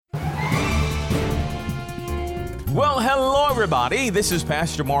Well, hello, everybody. This is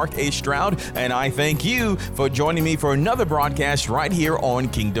Pastor Mark A. Stroud, and I thank you for joining me for another broadcast right here on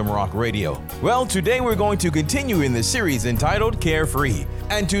Kingdom Rock Radio. Well, today we're going to continue in the series entitled Carefree,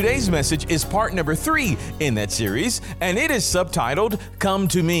 and today's message is part number 3 in that series, and it is subtitled Come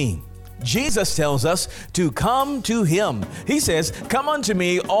to Me. Jesus tells us to come to Him. He says, "Come unto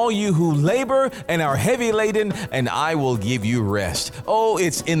me, all you who labor and are heavy laden, and I will give you rest." Oh,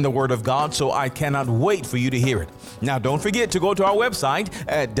 it's in the Word of God, so I cannot wait for you to hear it. Now, don't forget to go to our website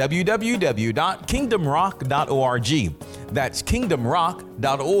at www.kingdomrock.org. That's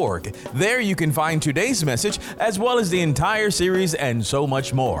kingdomrock.org. There you can find today's message as well as the entire series and so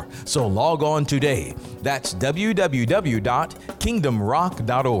much more. So log on today. That's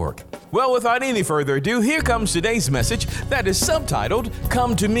www.kingdomrock.org. Well, without any further ado, here comes today's message that is subtitled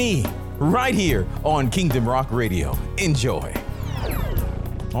Come to Me, right here on Kingdom Rock Radio. Enjoy.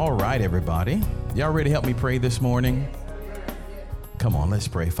 All right, everybody. Y'all ready to help me pray this morning? Come on, let's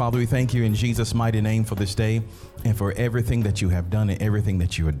pray. Father, we thank you in Jesus' mighty name for this day and for everything that you have done and everything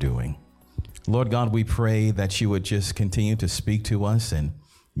that you are doing. Lord God, we pray that you would just continue to speak to us and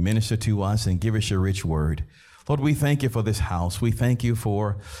minister to us and give us your rich word. Lord, we thank you for this house. We thank you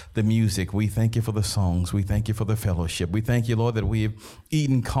for the music. We thank you for the songs. We thank you for the fellowship. We thank you, Lord, that we've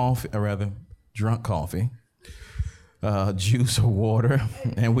eaten coffee, or rather drunk coffee, juice or water,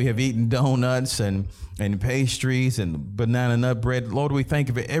 and we have eaten donuts and pastries and banana nut bread. Lord, we thank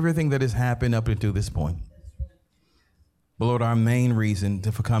you for everything that has happened up until this point. But Lord, our main reason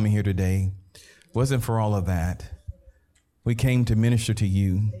for coming here today wasn't for all of that. We came to minister to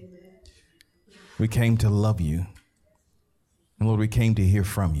you. We came to love you. And Lord, we came to hear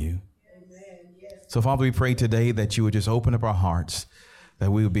from you. So Father, we pray today that you would just open up our hearts,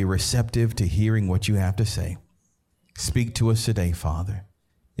 that we would be receptive to hearing what you have to say. Speak to us today, Father,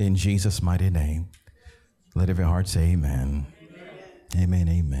 in Jesus' mighty name. Let every heart say amen. Amen,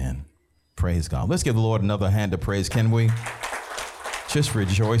 amen. Praise God. Let's give the Lord another hand of praise, can we? Just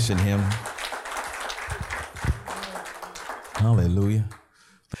rejoice in him. Hallelujah.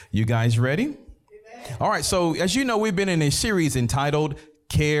 You guys ready? All right, so as you know, we've been in a series entitled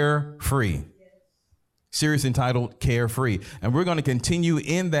Carefree. Series entitled Carefree. And we're going to continue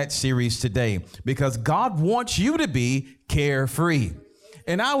in that series today because God wants you to be carefree.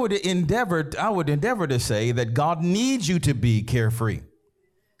 And I would endeavor to say that God needs you to be carefree.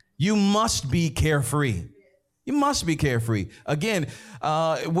 You must be carefree. You must be carefree. Again,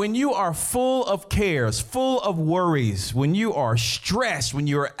 when you are full of cares, full of worries, when you are stressed, when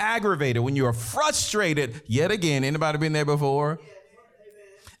you are aggravated, when you are frustrated, yet again, anybody been there before?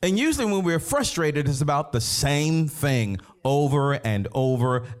 And usually when we're frustrated, it's about the same thing over and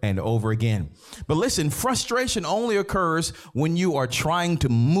over and over again. But listen, frustration only occurs when you are trying to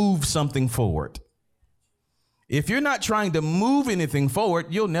move something forward. If you're not trying to move anything forward,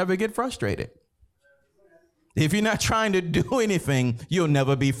 you'll never get frustrated. If you're not trying to do anything, you'll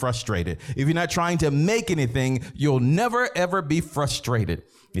never be frustrated. If you're not trying to make anything, you'll never, ever be frustrated.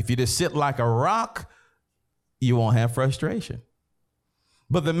 If you just sit like a rock, you won't have frustration.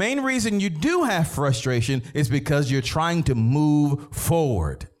 But the main reason you do have frustration is because you're trying to move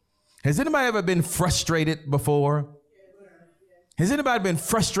forward. Has anybody ever been frustrated before? Has anybody been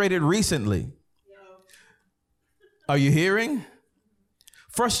frustrated recently? Are you hearing?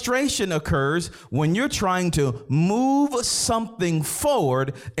 Frustration occurs when you're trying to move something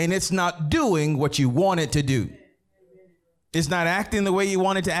forward and it's not doing what you want it to do. It's not acting the way you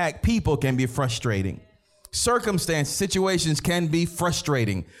want it to act. People can be frustrating. Circumstances, situations can be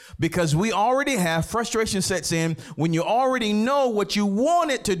frustrating because we already have frustration sets in when you already know what you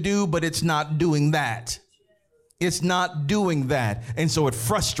want it to do, but it's not doing that. It's not doing that. And so it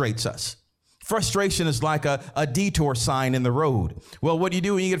frustrates us. Frustration is like a detour sign in the road. Well, what do you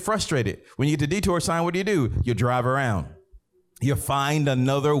do when you get frustrated? When you get the detour sign, what do? You drive around. You find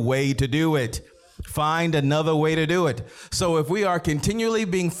another way to do it. Find another way to do it. So if we are continually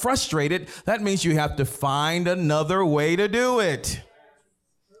being frustrated, that means you have to find another way to do it.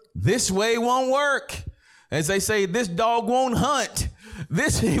 This way won't work. As they say, this dog won't hunt.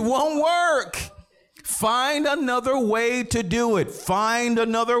 This won't work. Find another way to do it. Find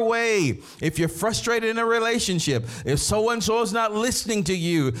another way. If you're frustrated in a relationship, if so-and-so is not listening to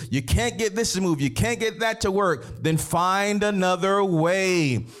you, you can't get this to move, you can't get that to work, then find another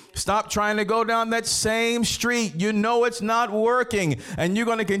way. Stop trying to go down that same street. You know it's not working, and you're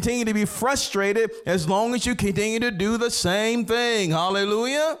going to continue to be frustrated as long as you continue to do the same thing.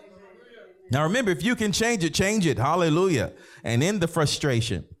 Hallelujah. Now remember, if you can change it, change it. Hallelujah. And end the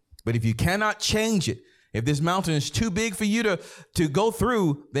frustration. But if you cannot change it, if this mountain is too big for you to go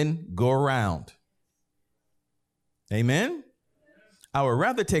through, then go around. Amen. I would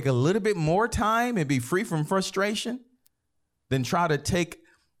rather take a little bit more time and be free from frustration than try to take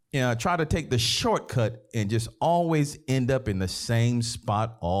the shortcut and just always end up in the same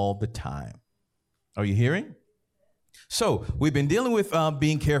spot all the time. Are you hearing? So we've been dealing with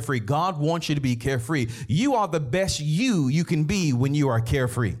being carefree. God wants you to be carefree. You are the best you can be when you are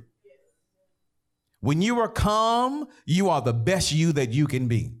carefree. When you are calm, you are the best you that you can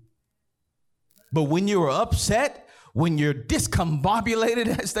be. But when you are upset, when you're discombobulated,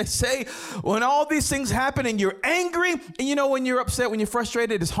 as they say, when all these things happen and you're angry, and when you're upset, when you're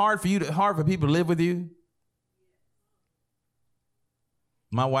frustrated, it's hard for people to live with you.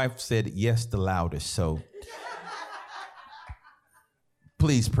 My wife said yes the loudest, so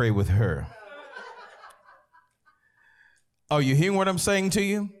please pray with her. Are you hearing what I'm saying to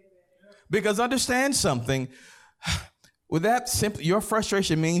you? Because understand something. With that, simply, your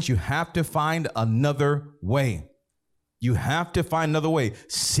frustration means you have to find another way. You have to find another way.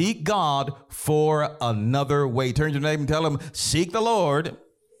 Seek God for another way. Turn to your neighbor and tell him, seek the Lord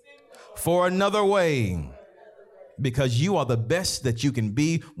for another way. Because you are the best that you can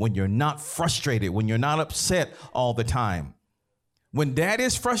be when you're not frustrated, when you're not upset all the time. When dad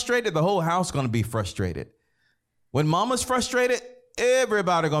is frustrated, the whole house is going to be frustrated. When mama's frustrated,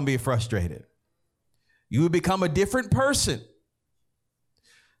 everybody going to be frustrated. You will become a different person.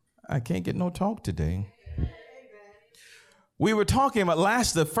 I can't get no talk today. We were talking about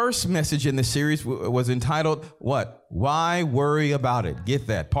the first message in the series was entitled, what? Why worry about it? Get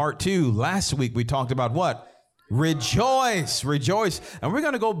that. Part 2. Last week we talked about what? Rejoice. And we're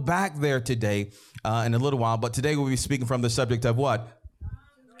going to go back there today in a little while. But today we'll be speaking from the subject of what?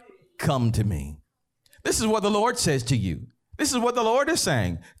 Come to me. This is what the Lord says to you. This is what the Lord is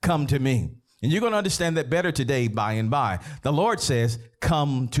saying. Come to me. And you're going to understand that better today by and by. The Lord says,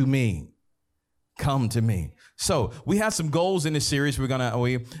 come to me. Come to me. So we have some goals in this series. We're gonna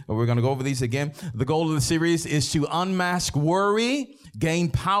go over these again. The goal of the series is to unmask worry, gain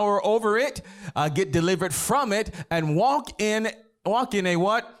power over it, get delivered from it, and walk in a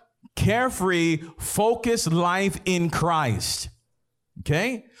what? Carefree, focused life in Christ.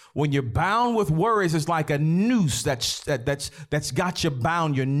 Okay? When you're bound with worries, it's like a noose that's got you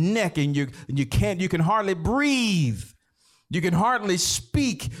bound your neck, and you can hardly breathe. You can hardly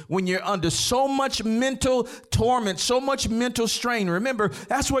speak when you're under so much mental torment, so much mental strain. Remember,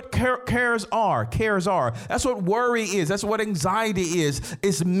 that's what cares are. That's what worry is. That's what anxiety is.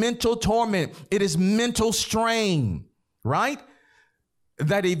 It's mental torment. It is mental strain, right?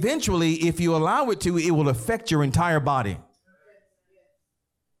 That eventually, if you allow it to, it will affect your entire body.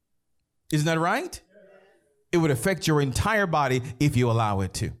 Isn't that right? It would affect your entire body if you allow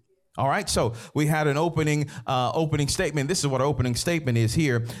it to. All right, so we had an opening statement. This is what our opening statement is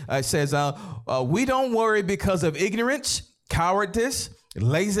here. It says, we don't worry because of ignorance, cowardice,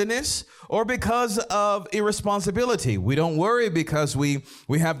 laziness, or because of irresponsibility. We don't worry because we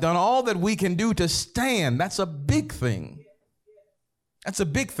have done all that we can do to stand. That's a big thing. That's a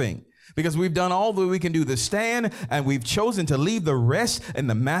big thing. Because we've done all that we can do to stand, and we've chosen to leave the rest in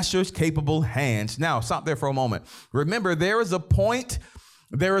the master's capable hands. Now, stop there for a moment. Remember, there is a point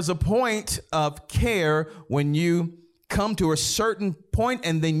of care when you come to a certain point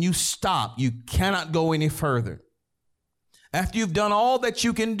and then you stop. You cannot go any further. After you've done all that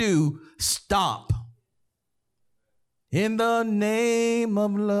you can do, stop. In the name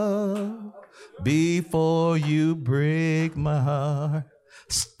of love, before you break my heart.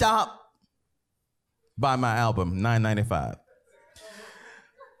 Stop. Buy my album, $9.95.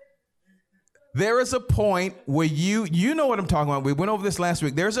 There is a point where you know what I'm talking about. We went over this last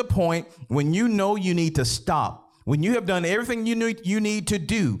week. There's a point when you know you need to stop. When you have done everything you need to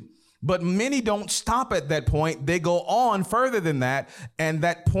do. But many don't stop at that point. They go on further than that. And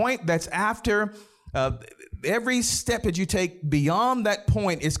that point that's after every step that you take beyond that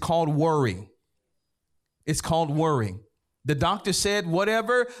point is called worry. It's called worry. The doctor said,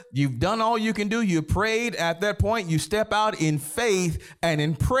 whatever, you've done all you can do. You prayed. At that point, you step out in faith and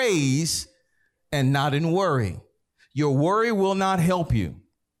in praise and not in worry. Your worry will not help you.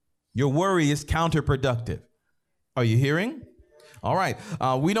 Your worry is counterproductive. Are you hearing? All right.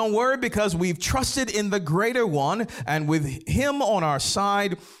 We don't worry because we've trusted in the greater one, and with him on our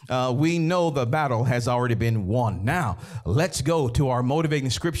side, we know the battle has already been won. Now, let's go to our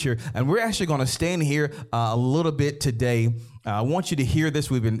motivating scripture, and we're actually going to stand here a little bit today I want you to hear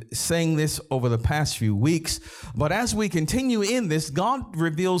this. We've been saying this over the past few weeks, but as we continue in this, God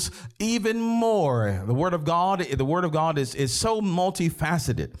reveals even more. The Word of God is so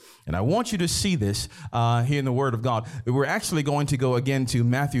multifaceted, and I want you to see this here in the Word of God. We're actually going to go again to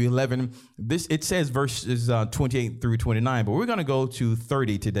Matthew 11. It says verses 28 through 29, but we're going to go to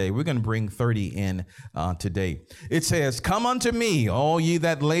 30 today. We're going to bring 30 in today. It says, "Come unto me, all ye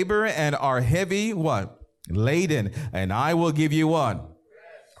that labor and are heavy," what? "Laden, and I will give you what?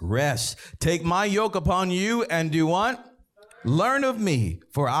 Rest. Take my yoke upon you and do what? Learn of me,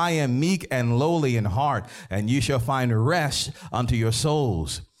 for I am meek and lowly in heart, and you shall find rest unto your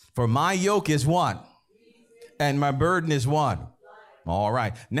souls. For my yoke is what? And my burden is what?" All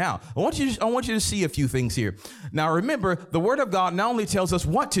right. Now, I want you to see a few things here. Now, remember, the Word of God not only tells us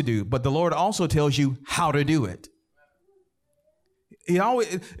what to do, but the Lord also tells you how to do it.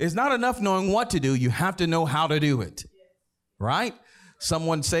 It's not enough knowing what to do. You have to know how to do it, right?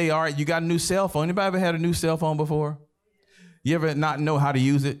 Someone say, all right, you got a new cell phone. Anybody ever had a new cell phone before? You ever not know how to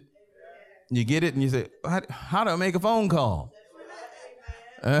use it? You get it and you say, how do I make a phone call?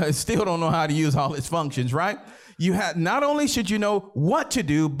 Still don't know how to use all its functions, right? Not only should you know what to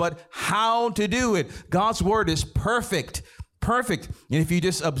do, but how to do it. God's word is perfect. Perfect. And if you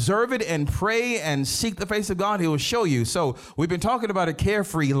just observe it and pray and seek the face of God, he will show you. So we've been talking about a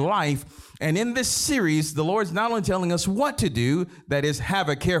carefree life. And in this series, the Lord's not only telling us what to do, that is, have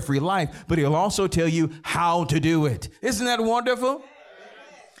a carefree life, but he'll also tell you how to do it. Isn't that wonderful?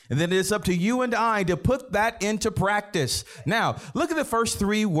 And then it's up to you and I to put that into practice. Now, look at the first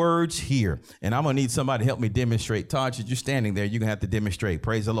three words here. And I'm going to need somebody to help me demonstrate. Todd, you're standing there. You're going to have to demonstrate.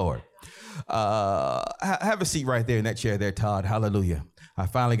 Praise the Lord. Have a seat right there in that chair there, Todd. Hallelujah. I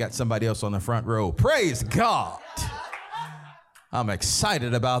finally got somebody else on the front row. Praise God. I'm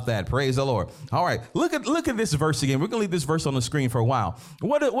excited about that. Praise the Lord. All right. Look at this verse again. We're going to leave this verse on the screen for a while.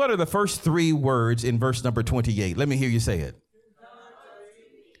 What are the first three words in verse number 28? Let me hear you say it.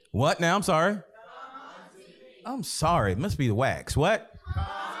 What now? I'm sorry. I'm sorry. It must be the wax. What?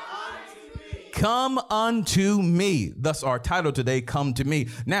 Come unto me. Thus our title today, Come to Me.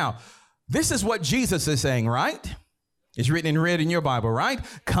 Now, this is what Jesus is saying, right? It's written in red in your Bible, right?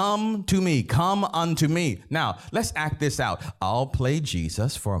 Come to me. Come unto me. Now, let's act this out. I'll play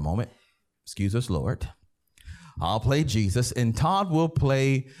Jesus for a moment. Excuse us, Lord. I'll play Jesus, and Todd will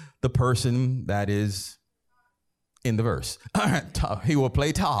play the person that is in the verse. All right, he will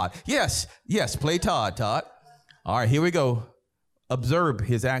play Todd. Yes, play Todd, Todd. All right, here we go. Observe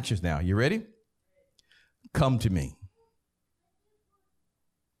his actions now. You ready? Come to me.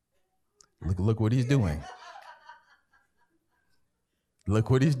 Look what he's doing. Look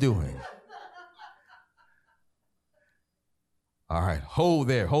what he's doing. All right, hold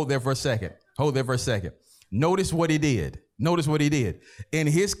there for a second. Notice what he did. In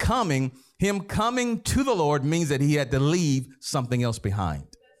his coming, him coming to the Lord means that he had to leave something else behind.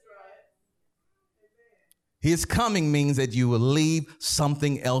 His coming means that you will leave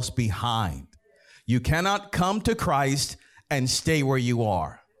something else behind. You cannot come to Christ and stay where you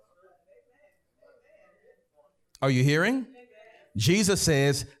are. Are you hearing? Jesus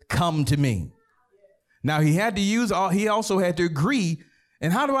says, come to me. Now he also had to agree.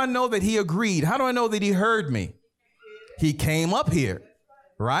 And how do I know that he agreed? How do I know that he heard me? He came up here,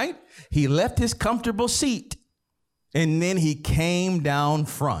 right? He left his comfortable seat and then he came down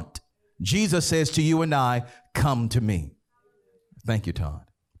front. Jesus says to you and I, come to me. Thank you, Todd.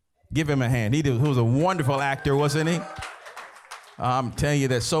 Give him a hand. He was a wonderful actor, wasn't he? I'm telling you,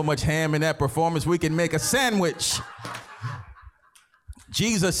 there's so much ham in that performance, we can make a sandwich.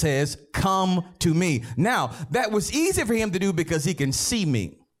 Jesus says, come to me. Now, that was easy for him to do because he can see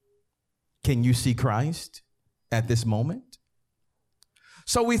me. Can you see Christ at this moment?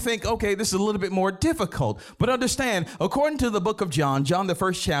 So we think, okay, this is a little bit more difficult. But understand, according to the book of John, the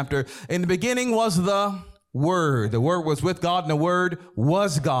first chapter, in the beginning was the Word. The Word was with God, and the Word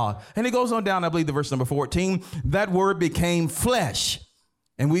was God. And it goes on down, I believe, to verse number 14. That Word became flesh,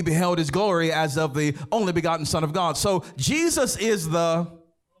 and we beheld his glory as of the only begotten Son of God. So Jesus is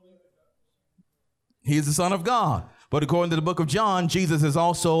he is the Son of God. But according to the book of John, Jesus is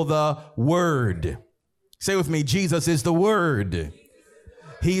also the Word. Say with me, Jesus is the Word.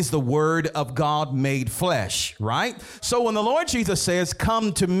 He's the Word of God made flesh, right? So when the Lord Jesus says,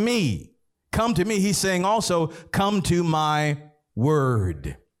 come to me, he's saying also, come to my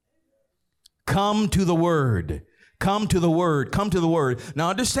Word. Come to the Word. Come to the Word. Come to the Word. Now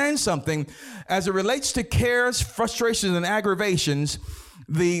understand something. As it relates to cares, frustrations, and aggravations,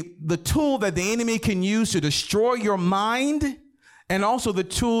 the tool that the enemy can use to destroy your mind And also the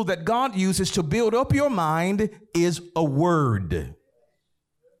tool that God uses to build up your mind is a word.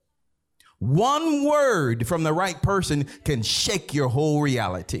 One word from the right person can shake your whole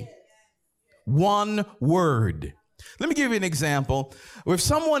reality. One word. Let me give you an example. If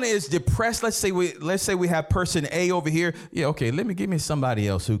someone is depressed, let's say we have person A over here. Yeah, okay. Give me somebody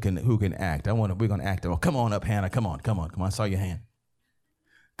else who can act. We're gonna act. Oh, come on up, Hannah. Come on. I saw your hand.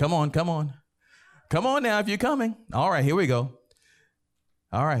 Come on. Come on now if you're coming. All right, here we go.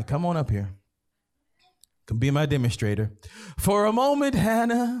 All right, come on up here. Come be my demonstrator. For a moment,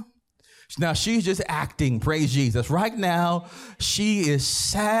 Hannah. Now she's just acting. Praise Jesus. Right now, she is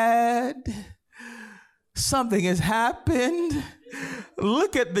sad. Something has happened.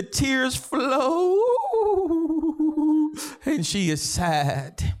 Look at the tears flow. And she is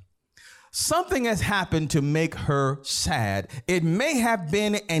sad. Something has happened to make her sad. It may have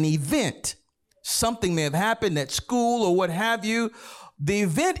been an event. Something may have happened at school or what have you. The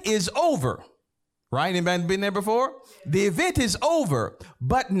event is over. Right? Anybody been there before? The event is over,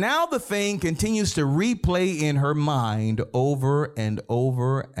 but now the thing continues to replay in her mind over and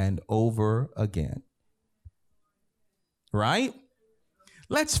over and over again. Right?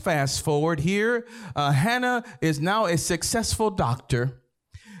 Let's fast forward here. Hannah is now a successful doctor,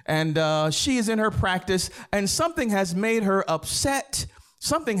 and she is in her practice, and something has made her upset.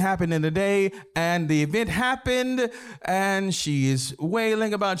 Something happened in the day, and the event happened, and she is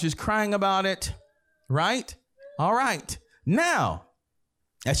wailing about it. She's crying about it. Right? All right. Now,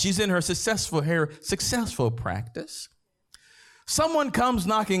 as she's in her successful practice, someone comes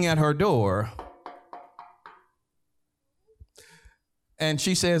knocking at her door, and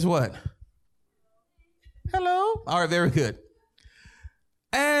she says what? Hello? All right, very good.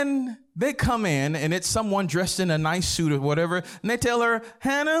 And they come in, and it's someone dressed in a nice suit or whatever, and they tell her,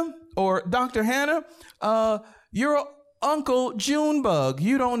 Hannah, or Dr. Hannah, your Uncle Junebug,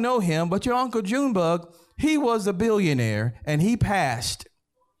 you don't know him, but your Uncle Junebug, he was a billionaire and he passed.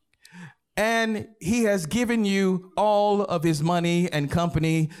 And he has given you all of his money and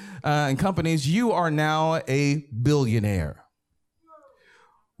companies. You are now a billionaire.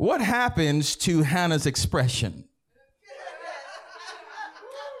 What happens to Hannah's expression?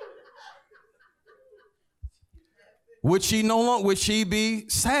 Would she be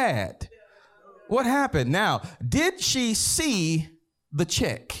sad? What happened? Now, did she see the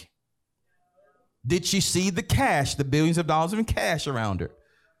check? Did she see the cash, the billions of dollars in cash around her?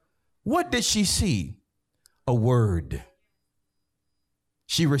 What did she see? A word.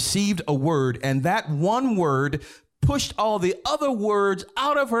 She received a word, and that one word pushed all the other words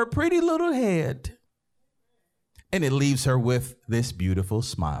out of her pretty little head. And it leaves her with this beautiful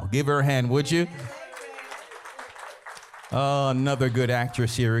smile. Give her a hand, would you? Oh, another good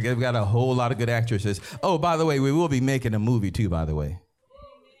actress here. We've got a whole lot of good actresses. Oh, by the way, we will be making a movie too, by the way.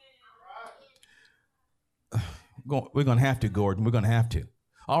 We're going to have to, Gordon. We're going to have to.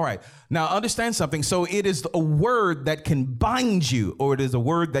 All right. Now, understand something. So it is a word that can bind you, or it is a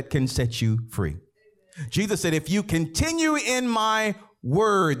word that can set you free. Jesus said, if you continue in my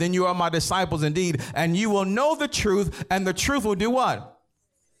word, then you are my disciples indeed, and you will know the truth, and the truth will do what?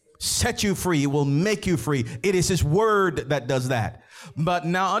 Set you free. It will make you free. It is his word that does that. But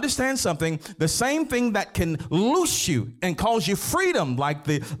now understand something. The same thing that can loose you and cause you freedom, like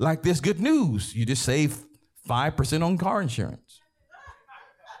this good news. You just save 5% on car insurance.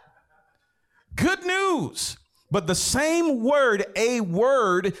 Good news. But the same word, a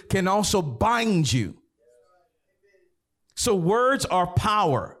word, can also bind you. So words are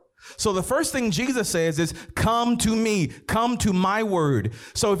power. So the first thing Jesus says is, come to me, come to my word.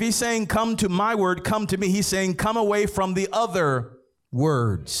 So if he's saying, come to my word, come to me, he's saying, come away from the other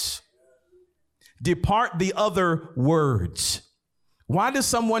words. Depart the other words. Why does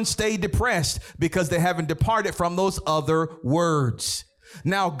someone stay depressed? Because they haven't departed from those other words.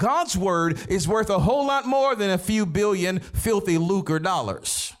 Now, God's word is worth a whole lot more than a few billion filthy lucre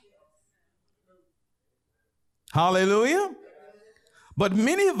dollars. Hallelujah. But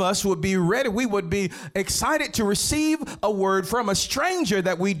many of us would be ready. We would be excited to receive a word from a stranger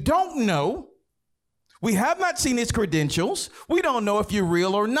that we don't know. We have not seen his credentials. We don't know if you're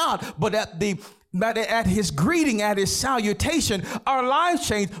real or not. But at his greeting, at his salutation, our lives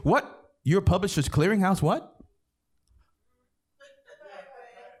change. What? Your Publishers Clearinghouse, what?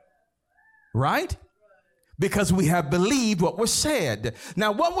 Right? Because we have believed what was said.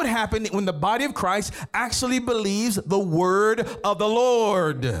 Now, what would happen when the body of Christ actually believes the word of the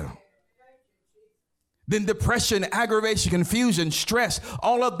Lord? Then depression, aggravation, confusion, stress,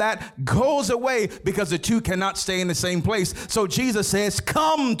 all of that goes away because the two cannot stay in the same place. So Jesus says,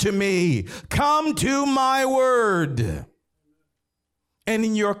 come to me, come to my word. And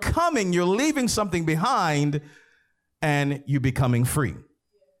in your coming, you're leaving something behind and you're becoming free.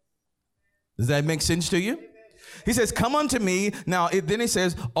 Does that make sense to you? He says, come unto me. Now, then he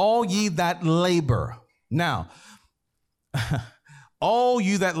says, all ye that labor. Now, all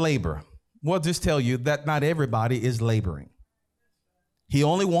you that labor. Well, just tell you that not everybody is laboring. He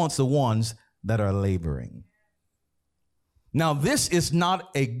only wants the ones that are laboring. Now, this is not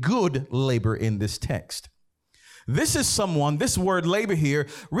a good labor in this text. This is someone, this word labor here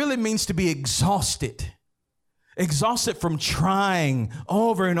really means to be exhausted. Exhausted from trying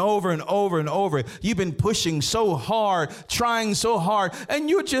over and over and over and over. You've been pushing so hard, trying so hard, and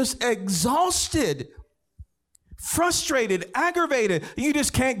you're just exhausted, frustrated, aggravated. You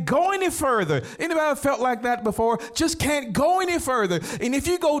just can't go any further. Anybody felt like that before? Just can't go any further. And if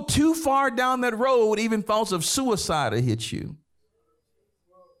you go too far down that road, even thoughts of suicide will hit you.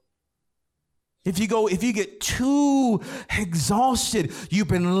 If you get too exhausted, you've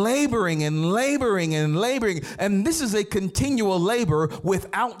been laboring and laboring and laboring, and this is a continual labor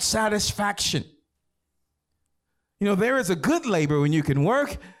without satisfaction. You know, there is a good labor when you can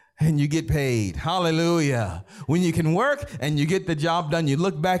work and you get paid. Hallelujah. When you can work and you get the job done, you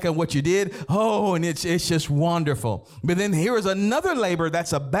look back at what you did. Oh, and it's just wonderful. But then here is another labor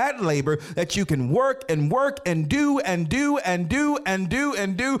that's a bad labor that you can work and work and do and do and do and do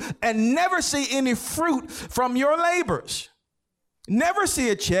and do and never see any fruit from your labors. Never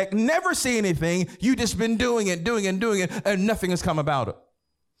see a check, never see anything. You just been doing it, and nothing has come about it.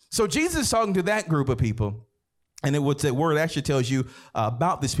 So Jesus is talking to that group of people. And the word actually tells you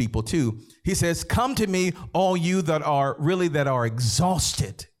about these people too. He says, come to me, all you that are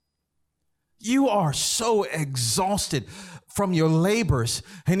exhausted. You are so exhausted from your labors.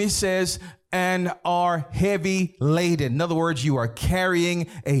 And he says, and are heavy laden. In other words, you are carrying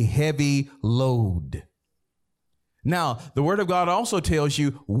a heavy load. Now, the word of God also tells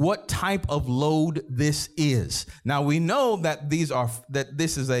you what type of load this is. Now, we know that this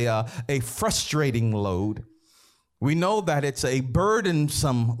is a frustrating load. We know that it's a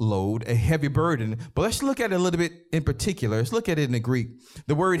burdensome load, a heavy burden, but let's look at it a little bit in particular. Let's look at it in the Greek.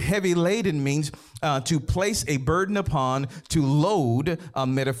 The word heavy laden means to place a burden upon, to load.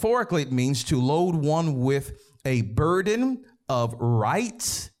 Metaphorically, it means to load one with a burden of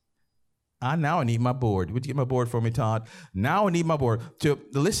rights. Now I need my board. Would you get my board for me, Todd? Now I need my board.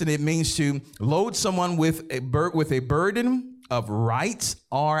 Listen, it means to load someone with a burden of rights,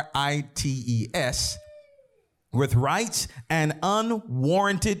 R-I-T-E-S, with rights and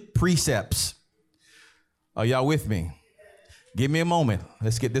unwarranted precepts. Are y'all with me? Give me a moment.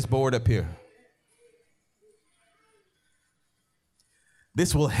 Let's get this board up here.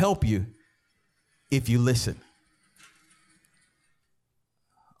 This will help you if you listen.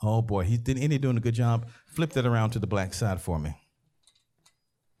 Oh boy, he's doing a good job. Flip that around to the black side for me.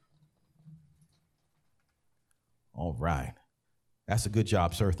 All right. That's a good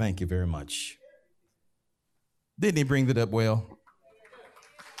job, sir. Thank you very much. Didn't he bring that up well?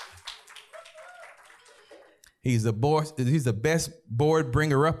 He's the best board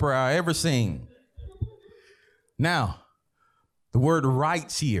bringer-upper I ever seen. Now, the word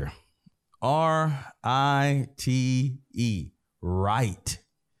rights here, R-I-T-E, right.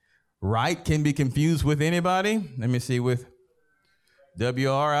 Right can be confused with anybody. Let me see, with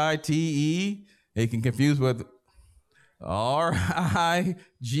W-R-I-T-E. It can confuse with R-I-G-H-T.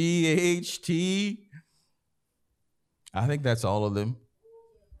 I think that's all of them.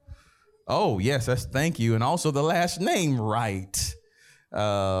 Oh, yes, thank you. And also the last name, right.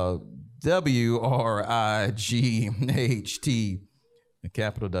 W-R-I-G-H-T. A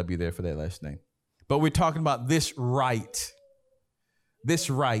capital W there for that last name. But we're talking about this right. This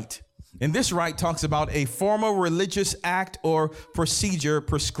right. And this right talks about a formal religious act or procedure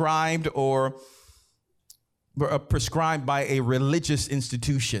prescribed by a religious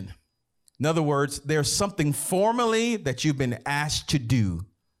institution. In other words, there's something formally that you've been asked to do.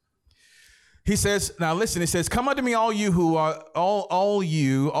 He says, now listen, he says, come unto me, all you who are, all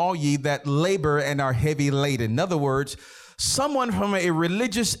ye that labor and are heavy laden. In other words, someone from a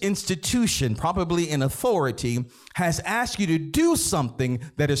religious institution, probably in authority, has asked you to do something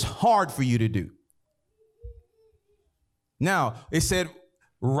that is hard for you to do. Now, it said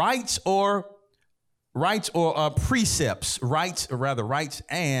rights or precepts, rights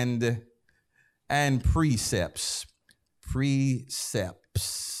and precepts.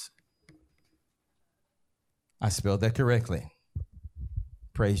 I spelled that correctly.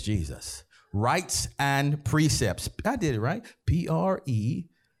 Praise Jesus. Rights and precepts. I did it right. Precepts.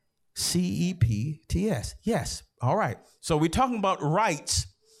 Yes. All right. So we're talking about rights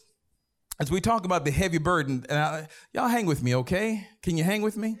as we talk about the heavy burden, y'all hang with me, okay? Can you hang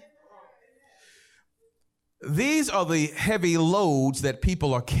with me? These are the heavy loads that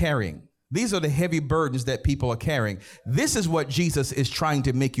people are carrying. These are the heavy burdens that people are carrying. This is what Jesus is trying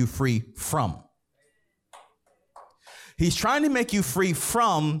to make you free from. He's trying to make you free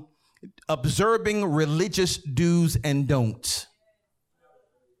from observing religious do's and don'ts.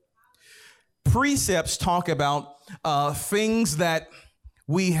 Precepts talk about things that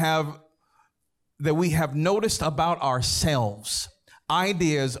we have noticed about ourselves,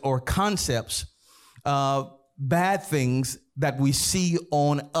 ideas or concepts, bad things that we see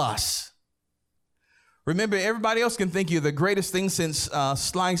on us. Remember, everybody else can think you're the greatest thing since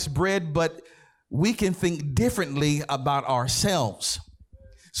sliced bread, but we can think differently about ourselves.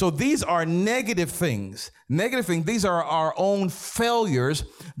 So these are negative things. These are our own failures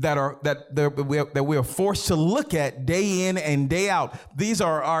that we are forced to look at day in and day out. These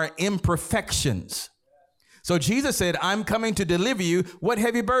are our imperfections. So Jesus said, I'm coming to deliver you. What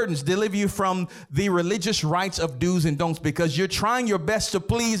heavy burdens? Deliver you from the religious rites of do's and don'ts, because you're trying your best to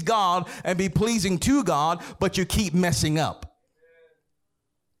please God and be pleasing to God, but you keep messing up.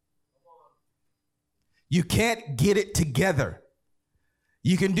 You can't get it together.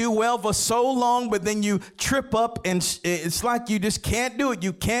 You can do well for so long, but then you trip up and it's like you just can't do it.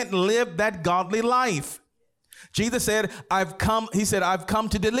 You can't live that godly life. Jesus said, I've come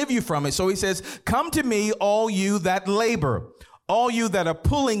to deliver you from it. So he says, come to me, all you that labor, all you that are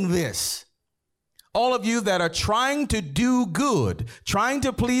pulling this, all of you that are trying to do good, trying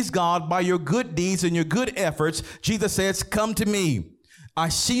to please God by your good deeds and your good efforts. Jesus says, come to me. I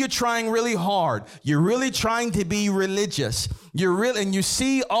see you trying really hard. You're really trying to be religious. And you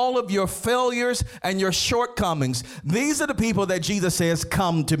see all of your failures and your shortcomings. These are the people that Jesus says,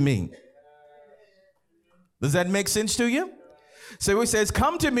 come to me. Does that make sense to you? So he says,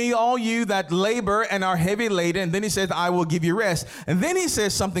 come to me, all you that labor and are heavy laden. And then he says, I will give you rest. And then he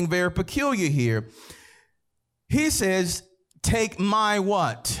says something very peculiar here. He says, take my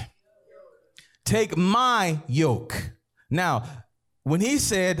what? Take my yoke. Now, when he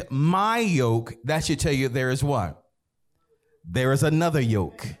said my yoke, that should tell you there is what? There is another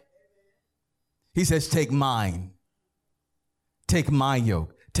yoke. He says, take mine. Take my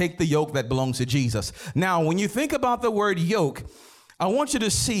yoke. Take the yoke that belongs to Jesus. Now, when you think about the word yoke, I want you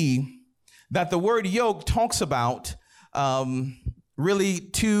to see that the word yoke talks about really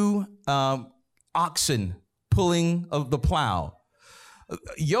two oxen pulling of the plow.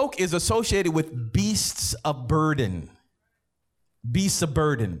 Yoke is associated with beasts of burden. Beasts of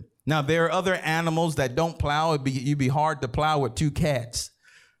burden. Now, there are other animals that don't plow. It'd be hard to plow with two cats.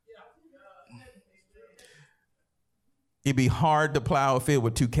 It'd be hard to plow a field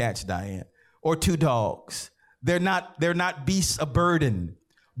with two cats, Diane, or two dogs. They're not beasts of burden,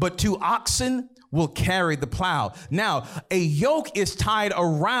 but two oxen will carry the plow. Now, a yoke is tied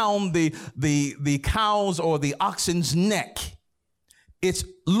around the cow's or the oxen's neck. It's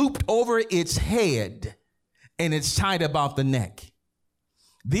looped over its head, and it's tied about the neck.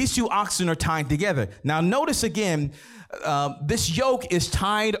 These two oxen are tied together. Now, notice again, this yoke is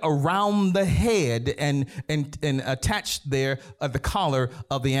tied around the head and attached there at the collar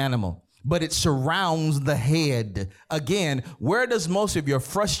of the animal, but it surrounds the head. Again, where does most of your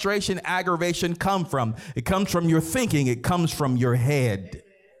frustration, aggravation come from? It comes from your thinking. It comes from your head.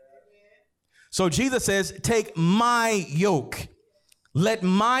 So Jesus says, take my yoke. Let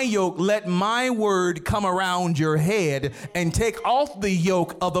my word come around your head and take off the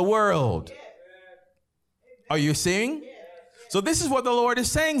yoke of the world. Are you seeing? So this is what the Lord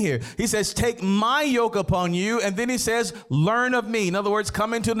is saying here. He says, take my yoke upon you. And then he says, learn of me. In other words,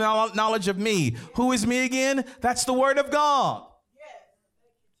 come into the knowledge of me. Who is me again? That's the word of God.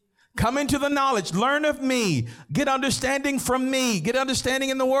 Come into the knowledge, learn of me, get understanding from me, get understanding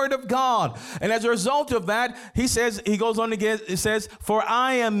in the word of God. And as a result of that, he goes on again, it says, for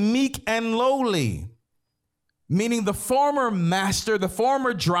I am meek and lowly. Meaning the former master, the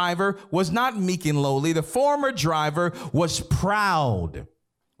former driver was not meek and lowly. The former driver was proud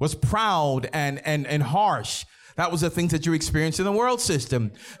and harsh. That was the things that you experienced in the world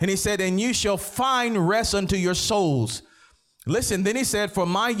system. And he said, and you shall find rest unto your souls. Listen, then he said, for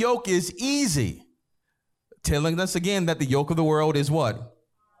my yoke is easy. Telling us again that the yoke of the world is what?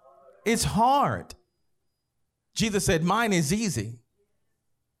 It's hard. Jesus said, mine is easy.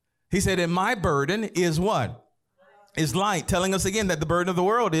 He said, and my burden is what? Is light. Telling us again that the burden of the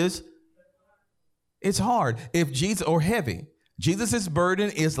world it's hard. If Jesus, or heavy. Jesus'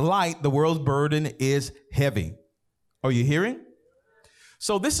 burden is light. The world's burden is heavy. Are you hearing?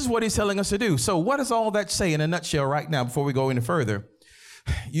 So this is what he's telling us to do. So what does all that say in a nutshell right now before we go any further?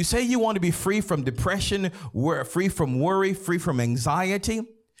 You say you want to be free from depression, free from worry, free from anxiety,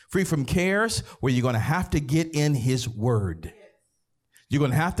 free from cares. Well, you're going to have to get in his word. You're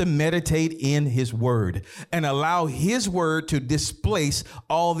going to have to meditate in his word and allow his word to displace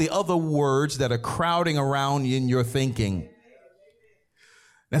all the other words that are crowding around in your thinking.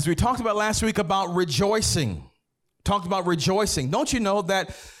 As we talked about last week about rejoicing, don't you know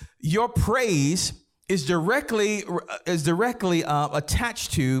that your praise is directly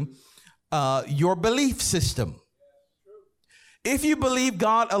attached to your belief system? If you believe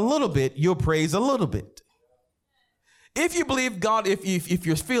God a little bit, you'll praise a little bit. If you believe God, if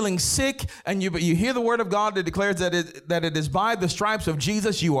you're feeling sick and you hear the word of God that declares that it is by the stripes of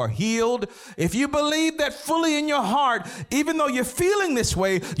Jesus you are healed. If you believe that fully in your heart, even though you're feeling this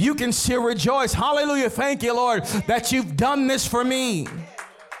way, you can still rejoice. Hallelujah. Thank you, Lord, that you've done this for me.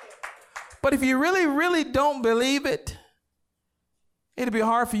 But if you really, really don't believe it, it'll be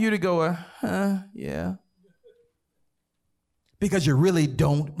hard for you to go, yeah. Because you really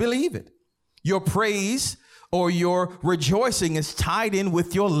don't believe it. Your praise or your rejoicing is tied in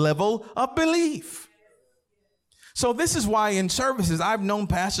with your level of belief. So this is why in services, I've known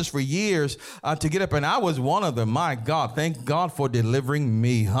pastors for years to get up, and I was one of them. My God, thank God for delivering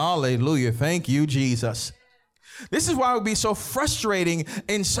me. Hallelujah. Thank you, Jesus. This is why it would be so frustrating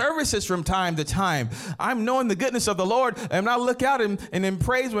in services from time to time. I'm knowing the goodness of the Lord, and I look out and in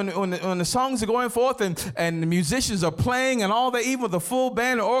praise when the songs are going forth and the musicians are playing and all that, even with the full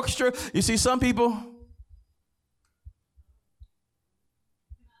band and orchestra. You see some people,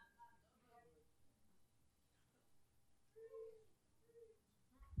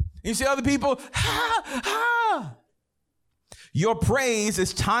 you see other people, ha, ha. Your praise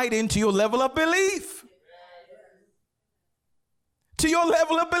is tied into your level of belief. To your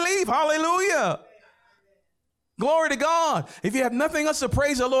level of belief. Hallelujah. Glory to God. If you have nothing else to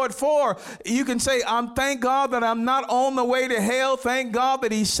praise the Lord for, you can say, thank God that I'm not on the way to hell. Thank God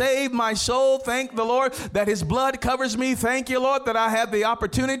that he saved my soul. Thank the Lord that his blood covers me. Thank you, Lord, that I have the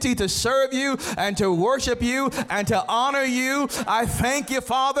opportunity to serve you and to worship you and to honor you. I thank you,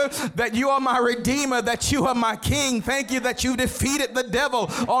 Father, that you are my Redeemer, that you are my King. Thank you that you defeated the devil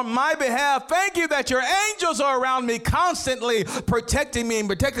on my behalf. Thank you that your angels are around me constantly, protecting me and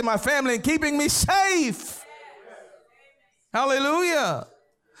protecting my family and keeping me safe. Hallelujah.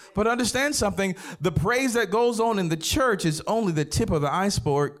 But understand something. The praise that goes on in the church is only the tip of the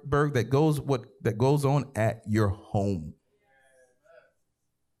iceberg that goes on at your home.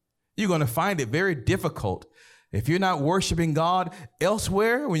 You're going to find it very difficult if you're not worshiping God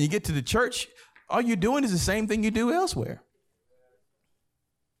elsewhere. When you get to the church, all you're doing is the same thing you do elsewhere.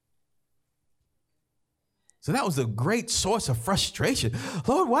 So that was a great source of frustration.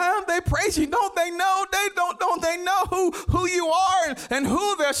 Lord, why aren't they praising? Don't they know? Don't they know who you are and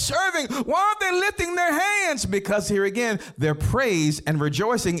who they're serving? Why aren't they lifting their hands? Because here again, their praise and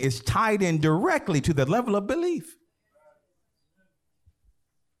rejoicing is tied in directly to the level of belief.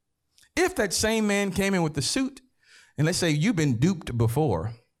 If that same man came in with the suit, and let's say you've been duped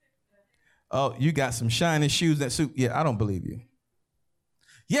before. Oh, you got some shiny shoes, that suit. Yeah, I don't believe you.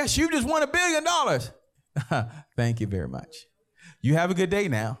 Yes, you just won $1 billion. Thank you very much. You have a good day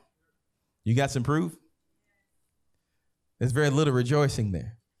now. You got some proof? There's very little rejoicing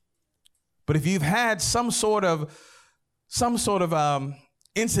there. But if you've had some sort of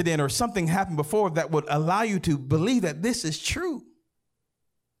incident or something happen before that would allow you to believe that this is true,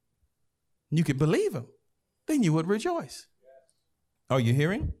 you could believe him, then you would rejoice. Are you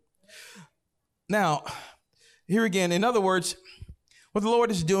hearing? Now, here again, in other words, what the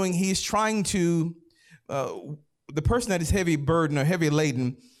Lord is doing, he's trying to the person that is heavy burdened or heavy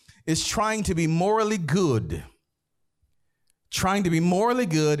laden is trying to be morally good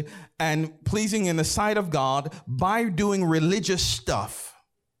and pleasing in the sight of God by doing religious stuff.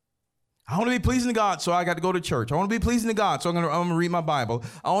 I want to be pleasing to God, so I got to go to church. I want to be pleasing to God, so I'm going to read my Bible.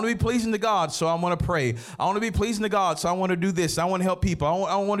 I want to be pleasing to God, so I want to pray. I want to be pleasing to God, so I want to do this. I want to help people.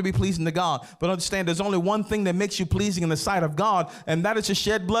 I want to be pleasing to God. But understand, there's only one thing that makes you pleasing in the sight of God, and that is the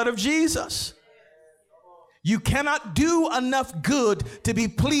shed blood of Jesus. You cannot do enough good to be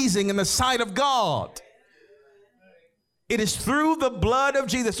pleasing in the sight of God. It is through the blood of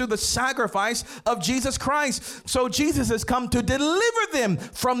Jesus, through the sacrifice of Jesus Christ. So Jesus has come to deliver them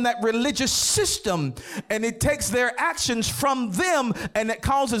from that religious system, and it takes their actions from them and it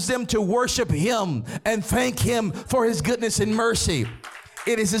causes them to worship him and thank him for his goodness and mercy.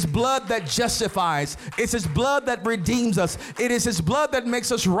 It is his blood that justifies. It's his blood that redeems us. It is his blood that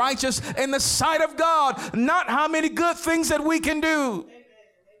makes us righteous in the sight of God, not how many good things that we can do.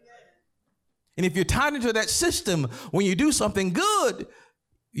 And if you're tied into that system, when you do something good,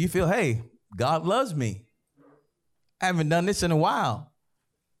 you feel, hey, God loves me. I haven't done this in a while.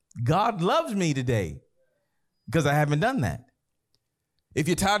 God loves me today because I haven't done that. If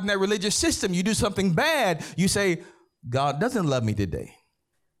you're tied in that religious system, you do something bad, you say, God doesn't love me today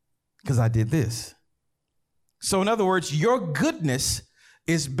because I did this. So in other words, your goodness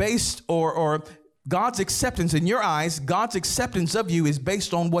is based, or God's acceptance in your eyes, God's acceptance of you is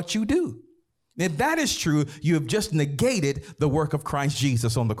based on what you do. If that is true, you have just negated the work of Christ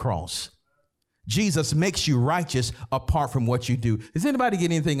Jesus on the cross. Jesus makes you righteous apart from what you do. Does anybody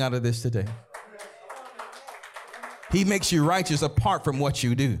get anything out of this today? He makes you righteous apart from what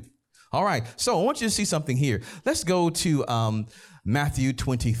you do. All right. So I want you to see something here. Let's go to Matthew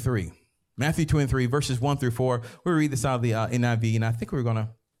 23. Matthew 23, verses 1 through 4. We'll read this out of the NIV, and I think we're going to,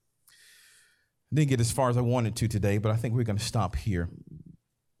 didn't get as far as I wanted to today, but I think we're going to stop here.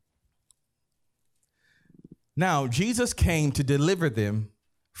 Now, Jesus came to deliver them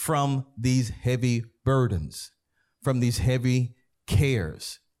from these heavy burdens, from these heavy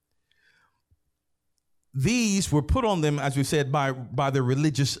cares. These were put on them, as we said, by the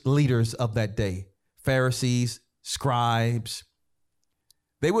religious leaders of that day, Pharisees, scribes.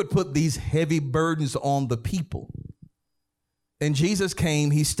 They would put these heavy burdens on the people. And Jesus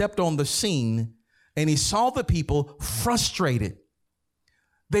came, he stepped on the scene, and he saw the people frustrated.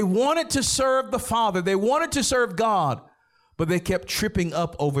 They wanted to serve the Father. They wanted to serve God, but they kept tripping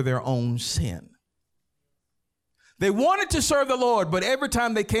up over their own sin. They wanted to serve the Lord, but every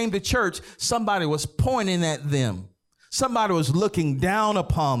time they came to church, somebody was pointing at them. Somebody was looking down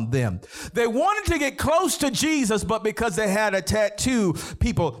upon them. They wanted to get close to Jesus, but because they had a tattoo,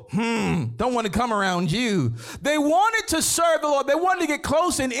 people, don't want to come around you. They wanted to serve the Lord. They wanted to get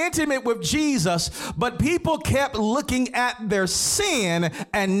close and intimate with Jesus, but people kept looking at their sin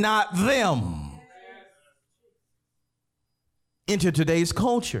and not them. Into today's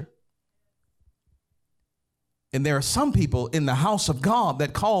culture. And there are some people in the house of God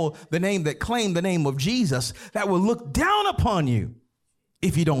that claim the name of Jesus that will look down upon you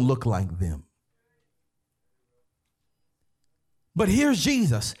if you don't look like them. But here's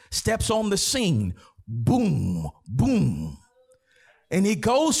Jesus, steps on the scene, boom, boom. And he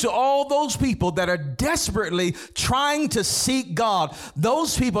goes to all those people that are desperately trying to seek God,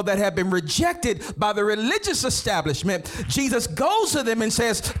 those people that have been rejected by the religious establishment. Jesus goes to them and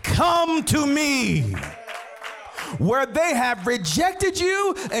says, come to me. Where they have rejected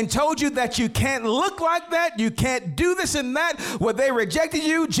you and told you that you can't look like that, you can't do this and that, where they rejected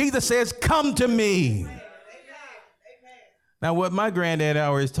you, Jesus says, come to me. Amen. Now, what my granddad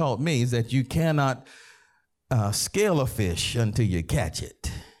always taught me is that you cannot scale a fish until you catch it.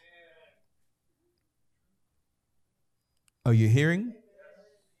 Are you hearing?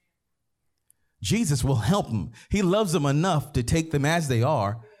 Jesus will help them. He loves them enough to take them as they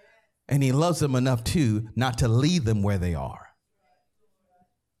are. And he loves them enough, too, not to leave them where they are.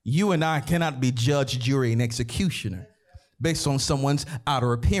 You and I cannot be judge, jury, and executioner based on someone's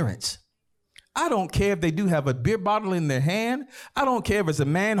outer appearance. I don't care if they do have a beer bottle in their hand. I don't care if it's a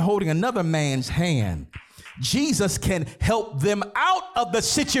man holding another man's hand. Jesus can help them out of the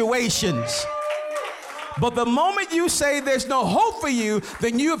situations. But the moment you say there's no hope for you,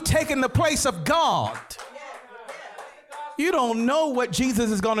 then you have taken the place of God. You don't know what Jesus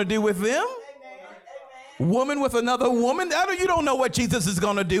is going to do with them. Woman with another woman, you don't know what Jesus is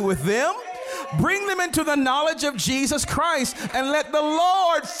going to do with them. Bring them into the knowledge of Jesus Christ and let the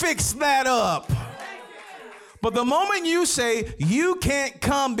Lord fix that up. But the moment you say, you can't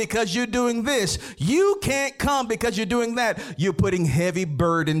come because you're doing this, you can't come because you're doing that, you're putting heavy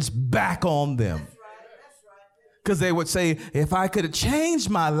burdens back on them. Because they would say, if I could have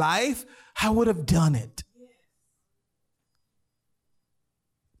changed my life, I would have done it.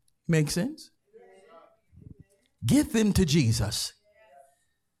 Make sense? Get them to Jesus.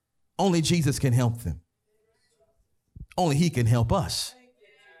 Only Jesus can help them. Only he can help us.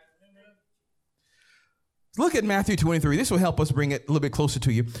 Look at Matthew 23. This will help us bring it a little bit closer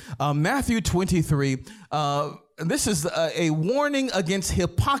to you. Matthew 23, this is a warning against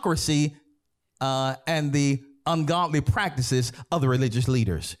hypocrisy and the ungodly practices of the religious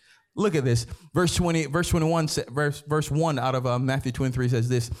leaders. Look at this. Verse 21, verse 1 out of Matthew 23 says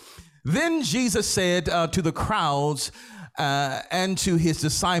this. Then Jesus said to the crowds and to his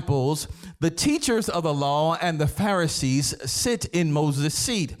disciples, the teachers of the law and the Pharisees sit in Moses'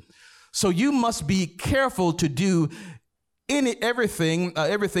 seat. So you must be careful to do everything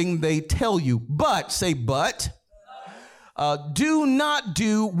they tell you. But, say but, do not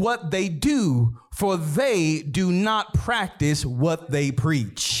do what they do, for they do not practice what they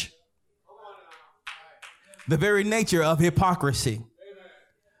preach. The very nature of hypocrisy.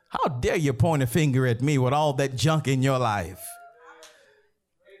 How dare you point a finger at me with all that junk in your life?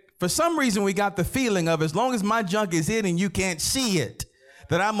 For some reason, we got the feeling of as long as my junk is in and you can't see it,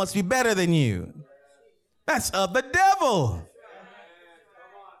 that I must be better than you. That's of the devil.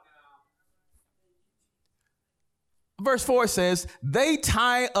 Verse 4 says, they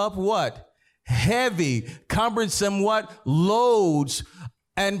tie up what? Heavy, cumbersome what? Loads,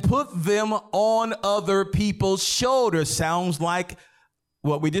 and put them on other people's shoulders. Sounds like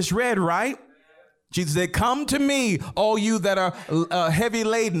what we just read, right? Jesus said, come to me, all you that are heavy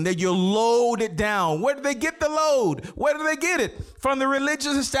laden, that you're loaded down. Where do they get the load? Where do they get it? From the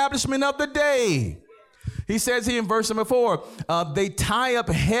religious establishment of the day. He says here in verse number 4, they tie up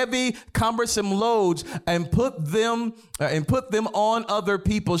heavy, cumbersome loads and put them on other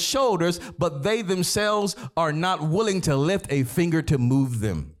people's shoulders, but they themselves are not willing to lift a finger to move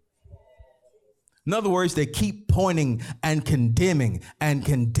them. In other words, they keep pointing and condemning and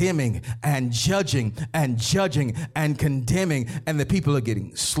condemning and judging and judging and condemning, and the people are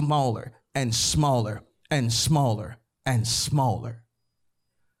getting smaller and smaller and smaller and smaller.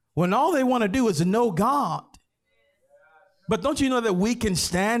 When all they want to do is to know God. But don't you know that we can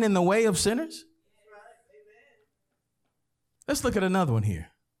stand in the way of sinners? Let's look at another one here.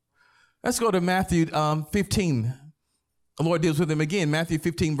 Let's go to Matthew 15. The Lord deals with them again. Matthew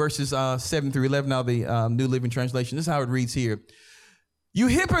 15 verses 7 through 11. Now the New Living Translation. This is how it reads here. You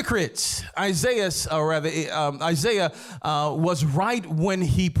hypocrites. Isaiah was right when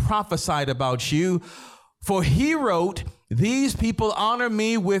he prophesied about you. For he wrote, these people honor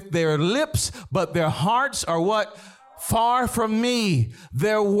me with their lips, but their hearts are what? Far from me.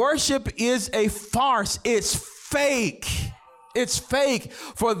 Their worship is a farce. It's fake. It's fake,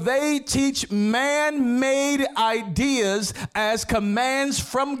 for they teach man-made ideas as commands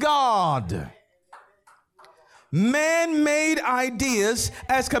from God. Man-made ideas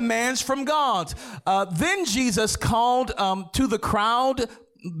as commands from God. Then Jesus called to the crowd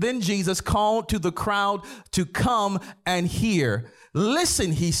to come and hear.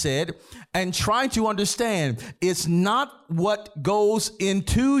 Listen, he said, and try to understand. It's not what goes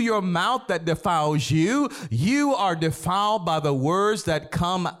into your mouth that defiles you. You are defiled by the words that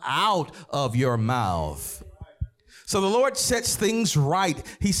come out of your mouth. So the Lord sets things right.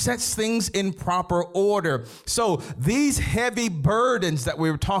 He sets things in proper order. So these heavy burdens that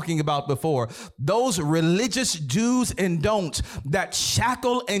we were talking about before, those religious do's and don'ts that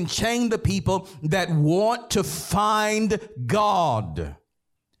shackle and chain the people that want to find God.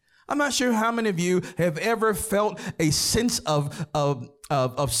 I'm not sure how many of you have ever felt a sense of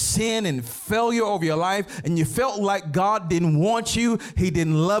sin and failure over your life, and you felt like God didn't want you, he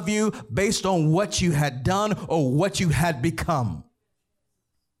didn't love you based on what you had done or what you had become.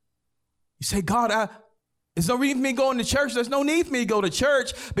 You say, God, there's no need for me going to church. There's no need for me to go to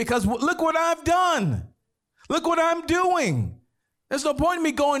church because look what I've done. Look what I'm doing. There's no point in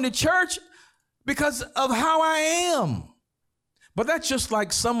me going to church because of how I am. But that's just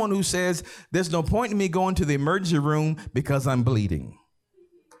like someone who says, there's no point in me going to the emergency room because I'm bleeding.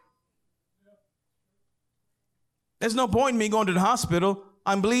 There's no point in me going to the hospital.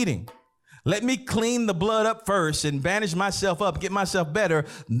 I'm bleeding. Let me clean the blood up first and bandage myself up, get myself better.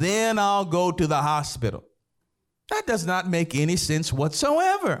 Then I'll go to the hospital. That does not make any sense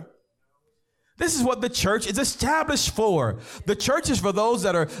whatsoever. This is what the church is established for. The church is for those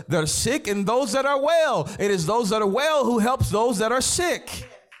that are sick and those that are well. It is those that are well who helps those that are sick.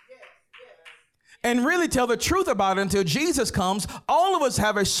 And really tell the truth about it, until Jesus comes, all of us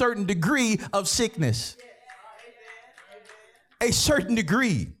have a certain degree of sickness. A certain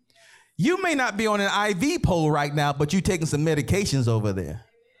degree. You may not be on an IV pole right now, but you're taking some medications over there.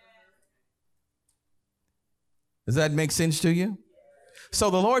 Does that make sense to you? So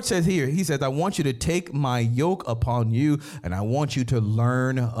the Lord says here, he says, I want you to take my yoke upon you, and I want you to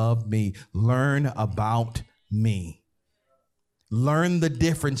learn of me. Learn about me. Learn the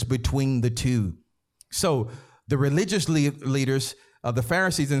difference between the two. So the religious leaders, the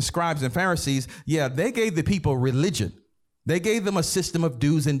Pharisees and scribes and Pharisees, they gave the people religion. They gave them a system of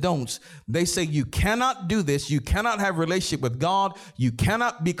do's and don'ts. They say you cannot do this. You cannot have a relationship with God. You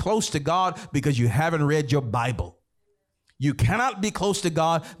cannot be close to God because you haven't read your Bible. You cannot be close to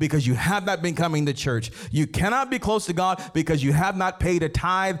God because you have not been coming to church. You cannot be close to God because you have not paid a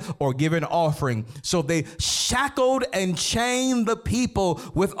tithe or given offering. So they shackled and chained the people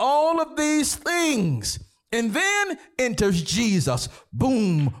with all of these things. And then enters Jesus,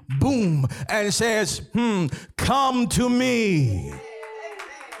 boom, boom, and says, come to me.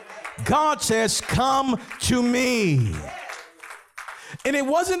 God says, come to me. And it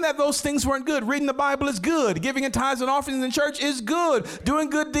wasn't that those things weren't good. Reading the Bible is good. Giving in tithes and offerings in church is good. Doing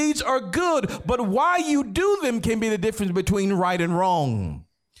good deeds are good. But why you do them can be the difference between right and wrong.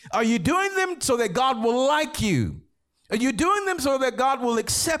 Are you doing them so that God will like you? Are you doing them so that God will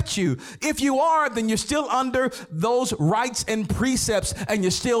accept you? If you are, then you're still under those rights and precepts and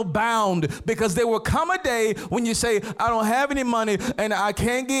you're still bound, because there will come a day when you say, I don't have any money and I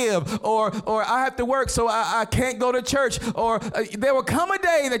can't give, or I have to work so I can't go to church, or there will come a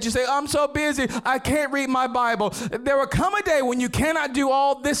day that you say, I'm so busy, I can't read my Bible. There will come a day when you cannot do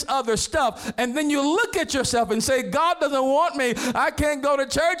all this other stuff, and then you look at yourself and say, God doesn't want me. I can't go to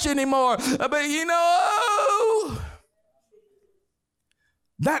church anymore. But you know,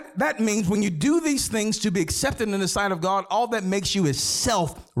 That means when you do these things to be accepted in the sight of God, all that makes you is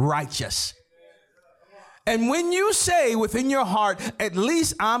self-righteous. And when you say within your heart, at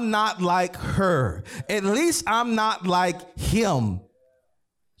least I'm not like her, at least I'm not like him,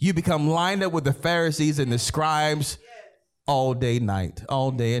 you become lined up with the Pharisees and the scribes all day and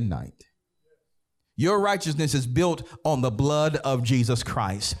night. Your righteousness is built on the blood of Jesus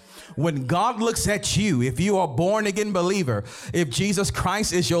Christ. When God looks at you, if you are a born again believer, if Jesus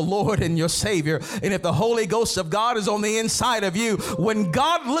Christ is your Lord and your Savior, and if the Holy Ghost of God is on the inside of you, when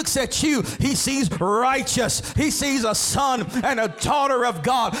God looks at you, he sees righteous. He sees a son and a daughter of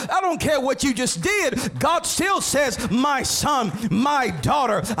God. I don't care what you just did. God still says, my son, my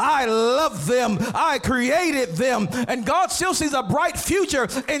daughter, I love them. I created them. And God still sees a bright future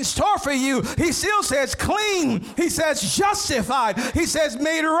in store for you. He still says clean. He says justified. He says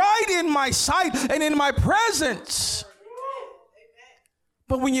made right in my sight and in my presence.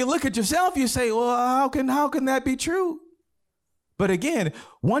 But when you look at yourself, you say, well, how can that be true? But again,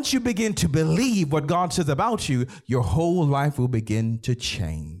 once you begin to believe what God says about you, your whole life will begin to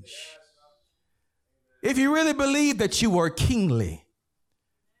change. If you really believe that you are kingly,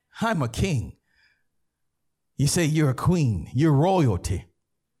 I'm a king. You say you're a queen, you're royalty.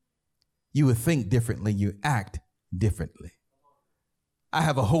 You would think differently, you act differently. I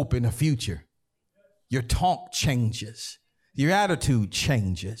have a hope in the future. Your talk changes. Your attitude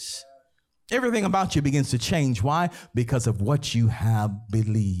changes. Everything about you begins to change. Why? Because of what you have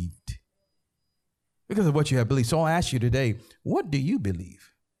believed. Because of what you have believed. So I'll ask you today, what do you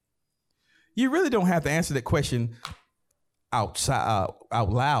believe? You really don't have to answer that question out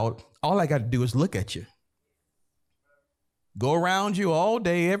loud. All I got to do is look at you. Go around you all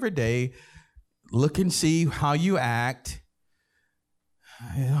day, every day. Look and see how you act.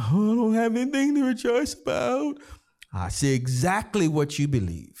 I don't have anything to rejoice about. I see exactly what you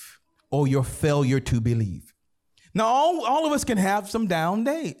believe or your failure to believe. Now, all of us can have some down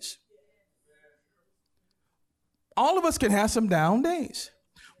days. All of us can have some down days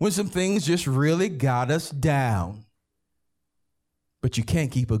when some things just really got us down. But you can't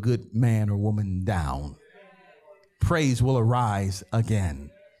keep a good man or woman down. Praise will arise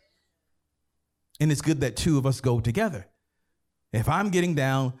again. And it's good that two of us go together. If I'm getting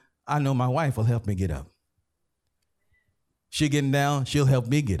down, I know my wife will help me get up. She's getting down, she'll help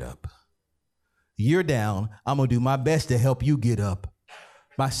me get up. You're down, I'm going to do my best to help you get up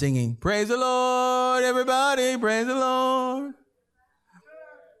by singing, praise the Lord, everybody, praise the Lord.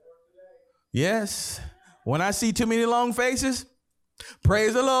 Yes, when I see too many long faces,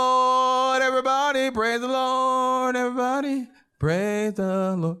 praise the Lord, everybody, praise the Lord, everybody, praise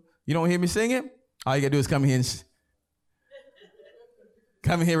the Lord. You don't hear me sing it? All you got to do is come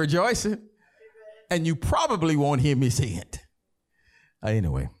here rejoicing, and you probably won't hear me sing it.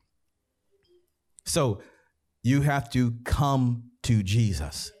 Anyway, so you have to come to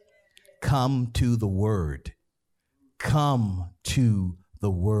Jesus. Come to the Word. Come to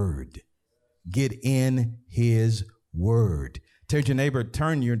the Word. Get in His Word. Tell your neighbor,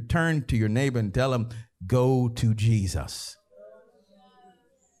 turn to your neighbor and tell him, go to Jesus.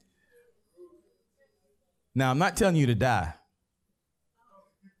 Now, I'm not telling you to die.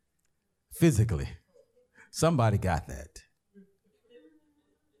 Physically. Somebody got that.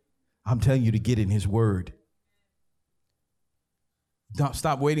 I'm telling you to get in His Word. Don't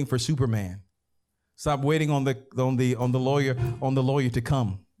stop waiting for Superman. Stop waiting on the lawyer to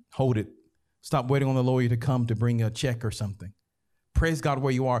come. Hold it. Stop waiting on the lawyer to come to bring a check or something. Praise God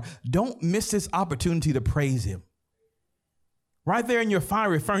where you are. Don't miss this opportunity to praise Him. Right there in your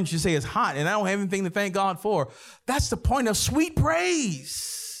fiery furnace, you say it's hot and I don't have anything to thank God for. That's the point of sweet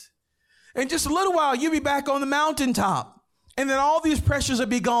praise. In just a little while, you'll be back on the mountaintop, and then all these pressures will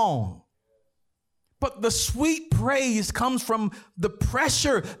be gone. But the sweet praise comes from the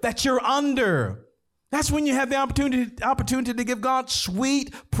pressure that you're under. That's when you have the opportunity to give God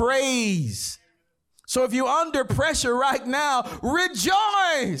sweet praise. So if you're under pressure right now,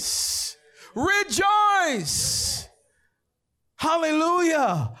 rejoice. Rejoice.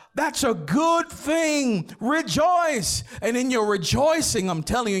 Hallelujah. That's a good thing. Rejoice. And in your rejoicing, I'm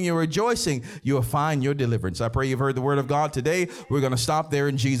telling you, in your rejoicing, you'll find your deliverance. I pray you've heard the word of God today. We're going to stop there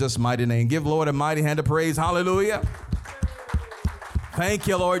in Jesus' mighty name. Give Lord a mighty hand of praise. Hallelujah. Thank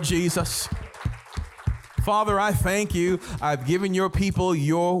you, Lord Jesus. Father, I thank you. I've given your people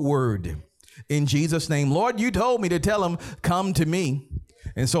your word. In Jesus' name. Lord, you told me to tell them, come to me.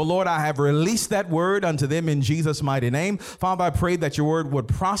 And so, Lord, I have released that word unto them in Jesus' mighty name. Father, I pray that your word would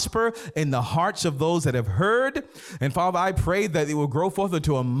prosper in the hearts of those that have heard. And Father, I pray that it will grow forth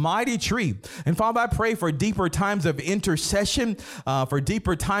into a mighty tree. And Father, I pray for deeper times of intercession, for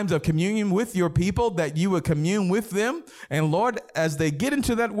deeper times of communion with your people, that you would commune with them. And Lord, as they get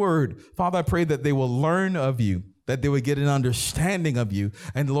into that word, Father, I pray that they will learn of you, that they would get an understanding of you.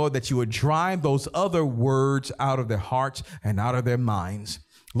 And Lord, that you would drive those other words out of their hearts and out of their minds.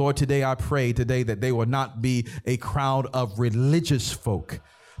 Lord, today I pray that they will not be a crowd of religious folk,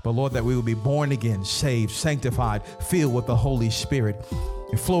 but Lord, that we will be born again, saved, sanctified, filled with the Holy Spirit,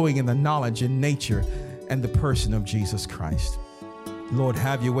 and flowing in the knowledge and nature and the person of Jesus Christ. Lord,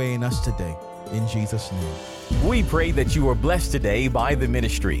 have your way in us today. In Jesus' name. We pray that you are blessed today by the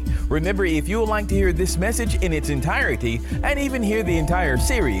ministry. Remember, if you would like to hear this message in its entirety and even hear the entire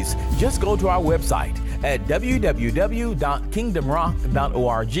series, just go to our website at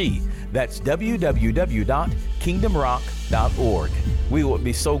www.kingdomrock.org. That's www.kingdomrock.org. We will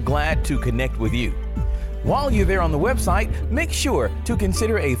be so glad to connect with you. While you're there on the website, make sure to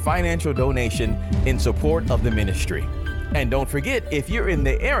consider a financial donation in support of the ministry. And don't forget, if you're in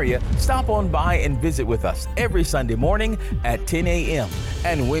the area, stop on by and visit with us every Sunday morning at 10 a.m.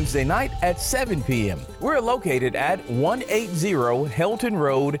 and Wednesday night at 7 p.m. We're located at 180 Helton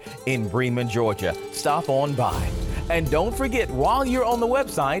Road in Bremen, Georgia. Stop on by. And don't forget, while you're on the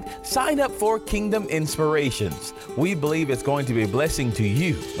website, sign up for Kingdom Inspirations. We believe it's going to be a blessing to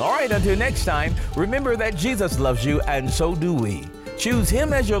you. All right, until next time, remember that Jesus loves you, and so do we. Choose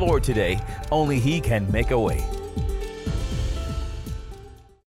Him as your Lord today. Only He can make a way.